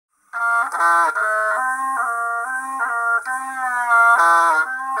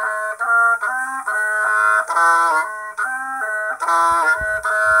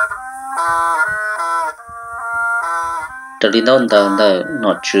trở đi đâu đờ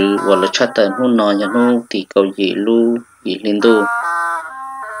nó chứ và là chắc tận hôn nó nhà nó thì cầu gì lu gì liên đu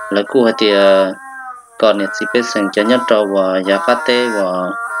là cô hay thì còn này chỉ biết sang cho nhất trâu và giá cát tê và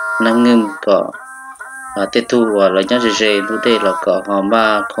năng ngâm có tê thu và là nhất dễ lúc đây là có họ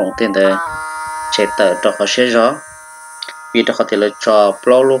ba không tên đấy chạy tới cho họ sẽ rõ vì đó có thể là cho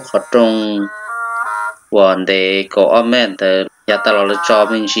plau lúc họ trong và để có amen để giá ta là cho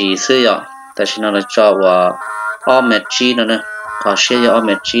mình chỉ sử dụng tại vì nó là cho và amen chi nó nè có sẽ cho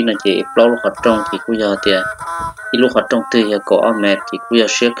amen chi nó chỉ plau lúc họ trong thì cũng giờ tiền khi lúc họ trong từ có amen thì cũng giờ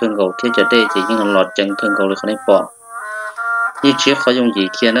sẽ cân cầu thế cho đây thì những là lọt chân cân cầu là không nên bỏ như chiếc khó dùng gì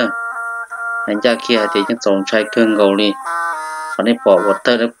kia nữa anh cha kia thì những dòng trai cân cầu đi còn nên bỏ vào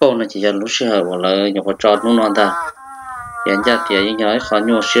tay nó bông nó chỉ cho lúc sẽ hở là nhập vào tròn nó non ta thì anh cha thì những nói khó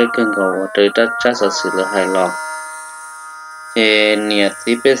nhô sẽ cân cầu tới trái sở sự là hài lòng thì nè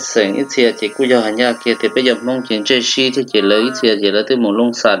thì bây giờ ít xe chỉ cũng giờ anh cha kia thì bây giờ mong chuyện chơi xí thì chỉ lấy ít xe chỉ lấy từ một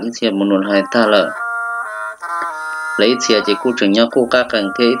lông sàn ít xe một nguồn hài ta là lấy ít xe chỉ cũng chừng nhau cũng các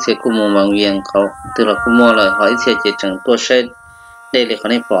cần thế ít xe cũng một bằng viênเขาtừ là cũng mua lại hỏi ít xe chỉ chừng tua xe đây là khó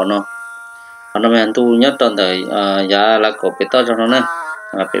nên bỏ nó còn nó tu nhất toàn đời giá là cổ bị to cho nó nè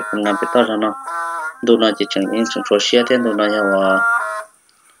bị không làm bị to cho nó tu nó chỉ chẳng những số xe thế tu nó nhau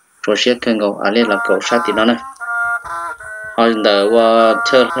số xe cần cầu ali là cổ sát thì nó nè hồi đời qua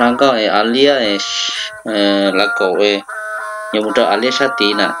chơi lăng có ali là cổ nhiều một trò ali sát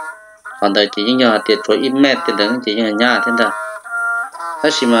tí nè còn đời chỉ những nhà tiền số email tiền đứng chỉ những nhà thế nào thế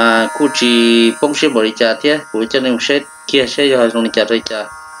thì mà cụ chỉ bông xe bỏ đi trả thế cụ cho nên xe kia xe giờ dùng đi trả rồi trả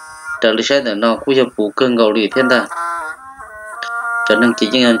trở lại xe nó cũngจะปูcơn gầu đi thiên ta cho nên chỉ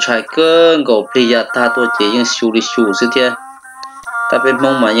những anh trai cơn gầu bây giờ ta tôi chỉ những siêu xí thế ta bên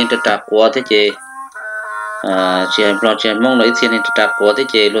mong mà những trả quá thế chị chị em lo chị mong lấy tiền này trả quá thế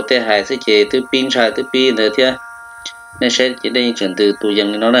chị lo thế hai thế chị từ pin xài từ pin nữa thế nên sẽ chỉ đây chuyển từ tụ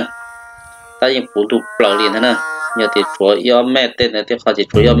dân nó nè ta những phụ tụ bảo liền thế nè giờ thì chúa yêu mẹ tên này thì họ chỉ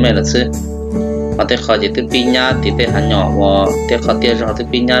chúa yêu mẹ là chứ họ thấy khó chỉ từ pin nhá thì thấy hắn nhỏ và thấy khó tiền rồi từ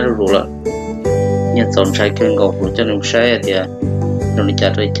pin nhá rồi rồi nhưng dọn trái cơn gầu của cho nên xe thì rồi đi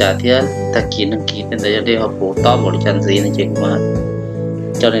trả thì ta kỹ nên đấy để họ bổ to một cái gì này chị mà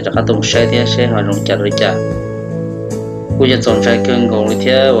cho nên là các tổng xe thì sẽ họ rồi trả bây giờ dọn trái cơn gầu như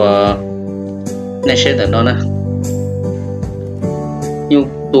thế và này xe để nó nè nhưng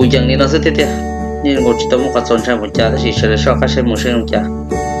tụi dân này nó rất thế nhưng một chỉ tao muốn có dọn trái một trả thì sẽ sau các xe một xe không trả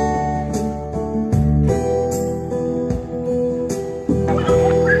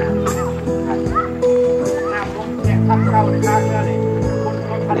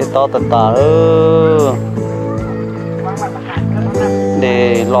to tạt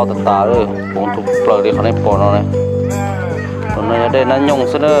để lo tạt bốn chục lời đểเขาได้bỏ nó này tụi nó đây nó nhung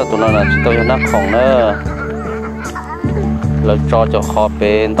xí nữa tụi nó là chỉ tôi nó khổng nữa là cho khó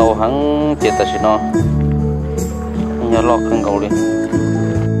bên tàu hắn chết ta chỉ nó nhớ lo khăn cầu đi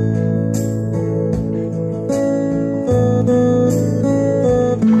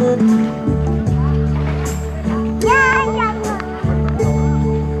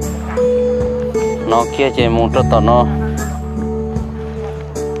nó kia chỉ muốn cho tao nó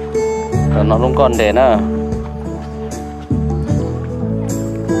luôn còn để nữa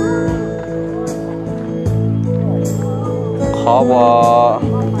khó quá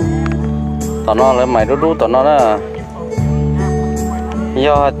tao nó lấy mày đu tao nó nè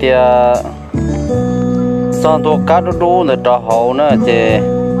do thì son tôi cá đu để cho hậu nữa chỉ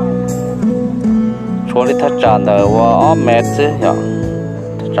cho đi thắt chặt rồi và ốm mệt chứ nhở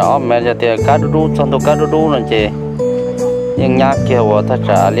trả mẹ giờ thì cá đu xong tôi cá đu nữa chị nhưng nhát kia và ta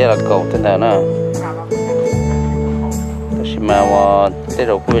trả liền là cầu thế nào nữa thì mà cái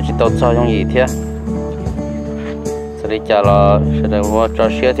đầu cuối chỉ tao cho trong gì thế sẽ đi trả là sẽ để qua cho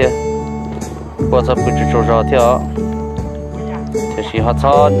xe thế qua sẽ bị cho thế thì chỉ họ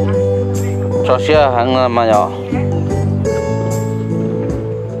cho xe hàng mà nhỏ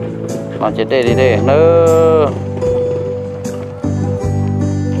mà chỉ đây đi đây nữa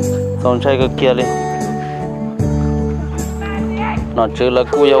còn chơi cái kia đi nó chỉ là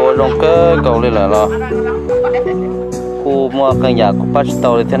cua dầu trong cái cầu này là cua mua cái nhà của Pas Dej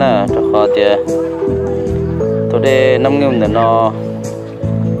Tauv thế nào cho họ thì tôi đây 5.000 để nó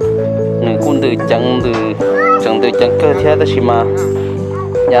người quân từ chẳng cơ thế đó xí mà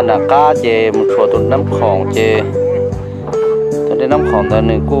nhà là cá chè một số tụi nắm khỏng chè tôi đây nắm khỏng là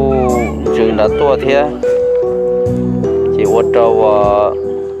người cô chừng là tua thế chỉ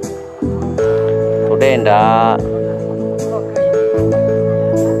Uatsaug đen đã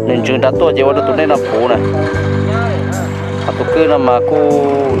nên trường đã tua chỉ vào tụi này là phụ này tụ cứ là mà cô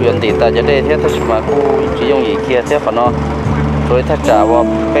yên tĩnh tại giờ đây thế thôi mà cô chỉ dùng gì kia thế phải nó rồi thắt trả vào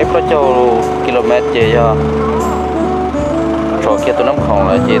phép có châu km gì cho trò kia tụi nó không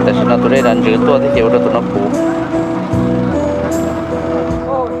là gì tại sao tụi đây đang giữ tôi thì chịu được tụi nó phụ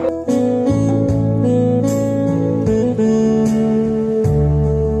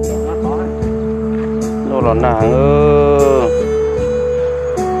nó nàng ơ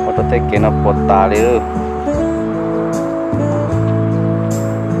có thể thấy nó bột tà đi ơ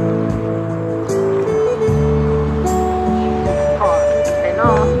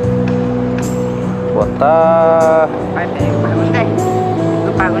bột ta phải để vấn đề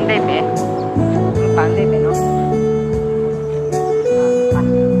cứ phải vấn đề bé cứ phải vấn đề bé nó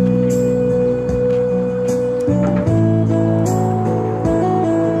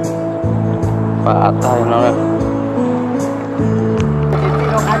và tay nó này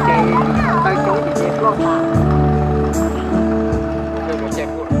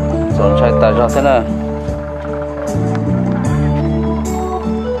rồi chạy tay ra thế này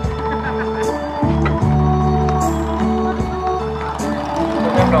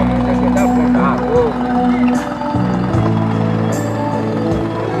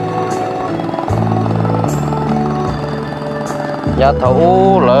nhà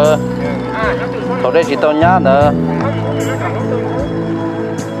thầu là thầu đây chỉ tao nhá nữa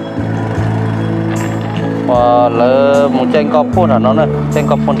và là một trên cọp phun hả nó này trên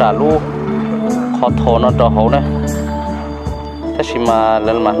cọp phun đã lu khó thổ nó trò hậu này thế thì mà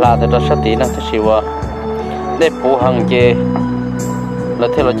lần mà la thì nó sát tí này thế thìว่าได้ปูหังเจแล้ว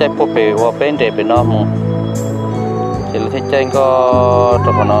ที่เราใจปูเปว่าเป็นเด็กเป็นน้องเจแล้วที่แจ้งก็ตร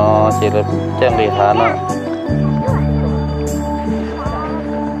งนั้นเจแล้วแจ้งเลยหาเนาะ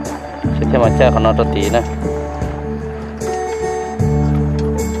ที่มาแจ้งเขานอนตัวตีนะ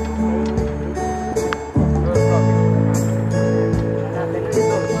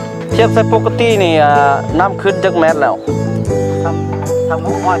เทียบใส่ปกตินี่น้ำขึ้นจักเมตรแล้วทำ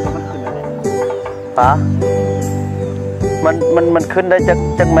มุ้งอ้อยมันขึ้นอะไรป๋ามันขึ้นได้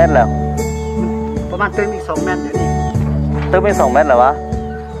จักเมตรแล้วประมาณตื้นอีก2 เมตรเดี๋ยวนี้ตื้นอีก2 เมตรเหรอวะ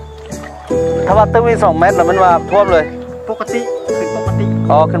ถ้าว่าตื้นอีก2 เมตรแล้วมันว่าท่วมเลยปกติขึ้นปกติ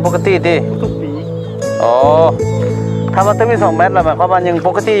อ๋อขึ้นปกติดิทุกปีอ๋อถ้าว่าตื้นอีก2 เมตรแล้วหมายความว่ายังป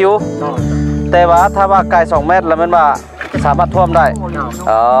กติอยู่แต่ว่าถ้าว่าไกล2 เมตรแล้วมันว่าสามารถท่วมได้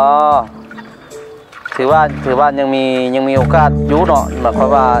อ๋อถือว่ายังมีโอกาสอยู่เนาะหมายความ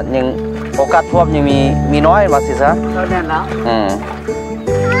ว่ายังโอกาสท่วมยังมีน้อยมาสิซะแน่นแล้ว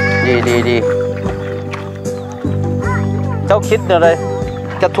ดีเจ้าคิดอะไร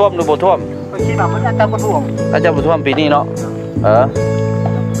จะท่วมหรือบ่ท่วมคิดว่ามันอาจจะบ่ท่วมปีนี้เนาะ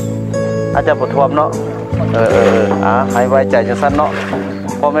อาจจะบ่ท่วมเนาะให้ไว้ใจจังซั่นเนาะ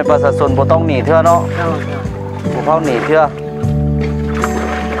พอไม่ประชาชนบ่ต้องหนีเถื่อเนาะบ่เฝ้าหนีเถื่อ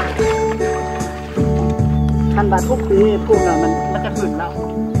ท่านบาทุกปีพูดว่ามันจะขึ้นแล้ว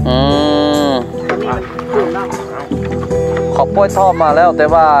ขึ้นแล้วขอป่วยท่อมาแล้วแต่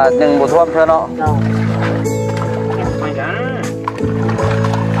ว่ายังบ่ท่วมเถื่อเนาะ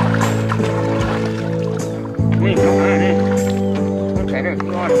นี่ต้องใช้เรื่องที่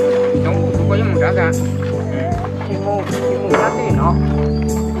อ่อนต้องก็ยังรักอ่ะขี้มูรักนี่เนาะ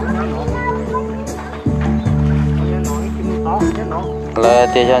là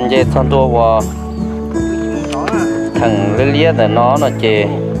thì chân dê thân tua và thằng lia là nó chè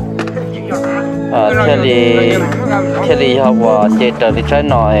theo đi học và chè trở đi trái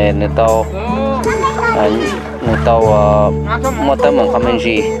nọ người tàu mua tấm bằng không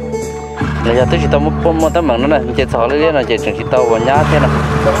gì là giờ tôi chỉ tao mua tấm bằng nó này chè sò lia là chè chẳng chỉ tàu và nhá thế này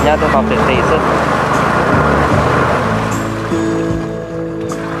nhá tôi học được gì chứ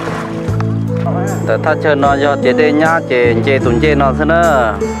แต่ถ้าเชิญนอนยอดเจได้ยาเจตุนเจนอนซะเนอะ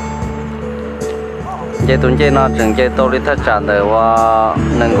เจตุนเจนอนถึงเจโตลิทัศจานแต่ว่า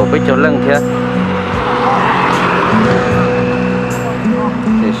หนึ่งก็ไปจนเรื่องเทีย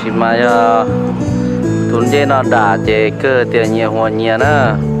เดี๋ยวชิมายาตุนเจนอนด่าเจเกิดเตียเงียหัวเงียนะ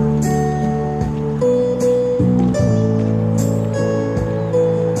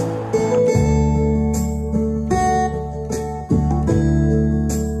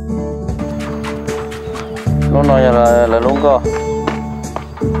lúc này là lúc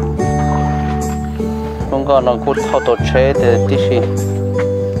nó cút thao tổ chế để tí xí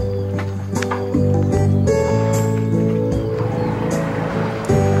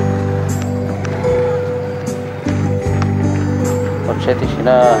tổ chế tí xí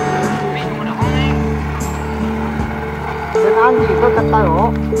naเป็นอันที่ก็ตัดต่อ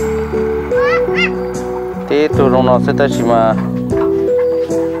tí tụi nó sẽ tới xí mà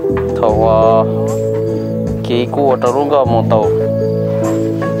thầu chỉ của tàu luôn có một tàu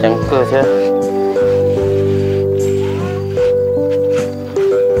chẳng cơ thế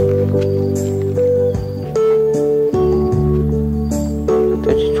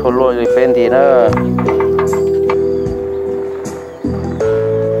tôi chỉ cho lôi rồi bên thì nó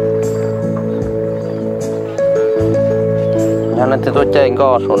nên tôi chơi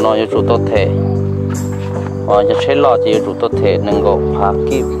có số nó cho chủ tốt thể và cho chế lọ chỉ chủ tốt thể nâng gỗ phá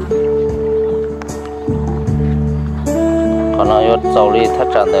kịp còn nó cho dầu đi thắt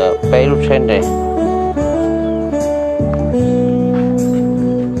chặt được bé lúc trên đây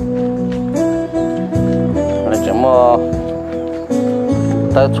là chỉ mua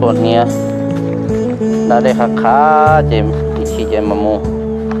tới chuột nha đã để khá chỉ khi chỉ mà mua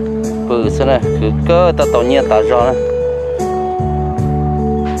bự xưa này cứ cơ ta tàu nhiên ta rõ này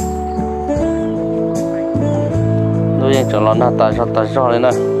đôi chẳng lo na ta rõ lên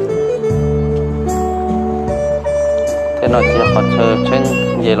nè thế nào chỉ họ chờ trên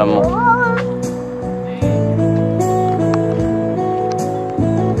gì là một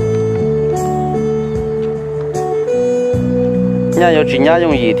nhà yêu chỉ nhà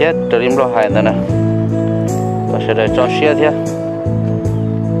dùng gì thế từ đêm lo hải nữa nè và sẽ để cho xe thế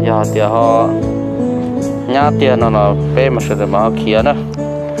giờ thì họ nhà tiền nó bé mà sẽ để mà họ kia nữa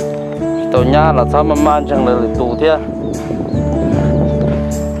tàu nhà là sao mà man chẳng là tù thế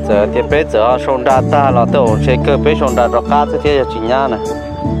giờ thì bé giờ sông đa ta là tàu xe cơ bé sông đa rồi cá thế là chỉ nhà này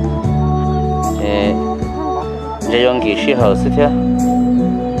để dùng cái xe hở thế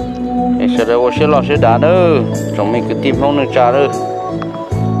sẽ để我先老师打的准备个地方能扎的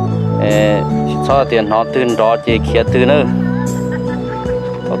sau tiền họ từ đó chỉ kia từ nữa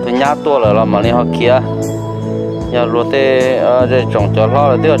tôi nhát tua rồi mà nên họ kia nhà lúa tê để trồng cho lo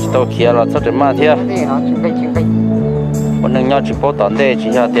là tiêu chỉ tao kia là sao để mà thiệt còn nâng nhau chỉ bao tận đây chỉ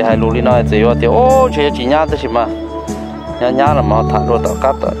nhà thì hai lúa đi nói chỉ vào thì ô chỉ nhát thôi mà nhát là mà thả lúa tao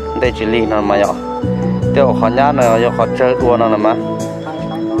cắt đây chỉ lì nó mà nhỏ tiêu họ nhát này họ chơi đua nó mà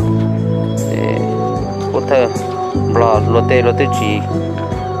có thể lúa tê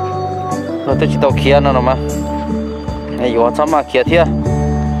chỉ tao kia nó mà này sao mà kia thiệt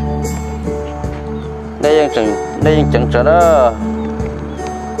đâyยังchẳng trở đó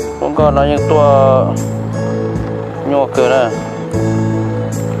cũng còn là những tua nhỏ cơ đó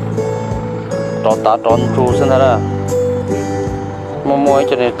trò tá tròn tru xin đó mua mua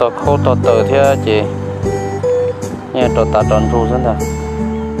cho nên tao khâu tao tờ thế chị nghe trò tá tròn tru xin đó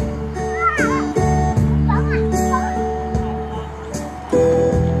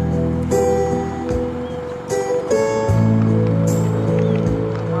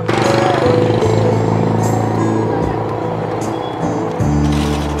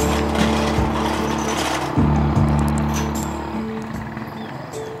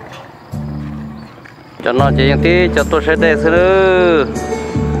cho nó chỉ những tí cho tôi sẽ để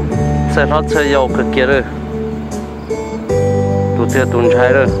sẽ nó sẽ dầu cực kia rồi tụi tiền tụi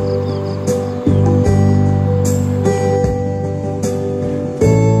trái rồi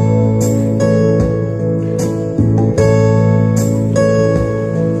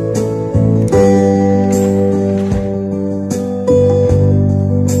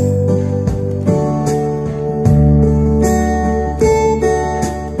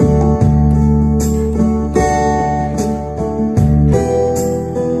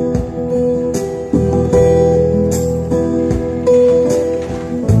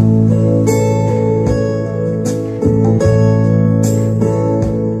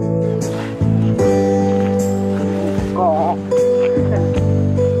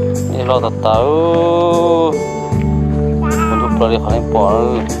lo tàu một lúc rồi đi khỏi bỏ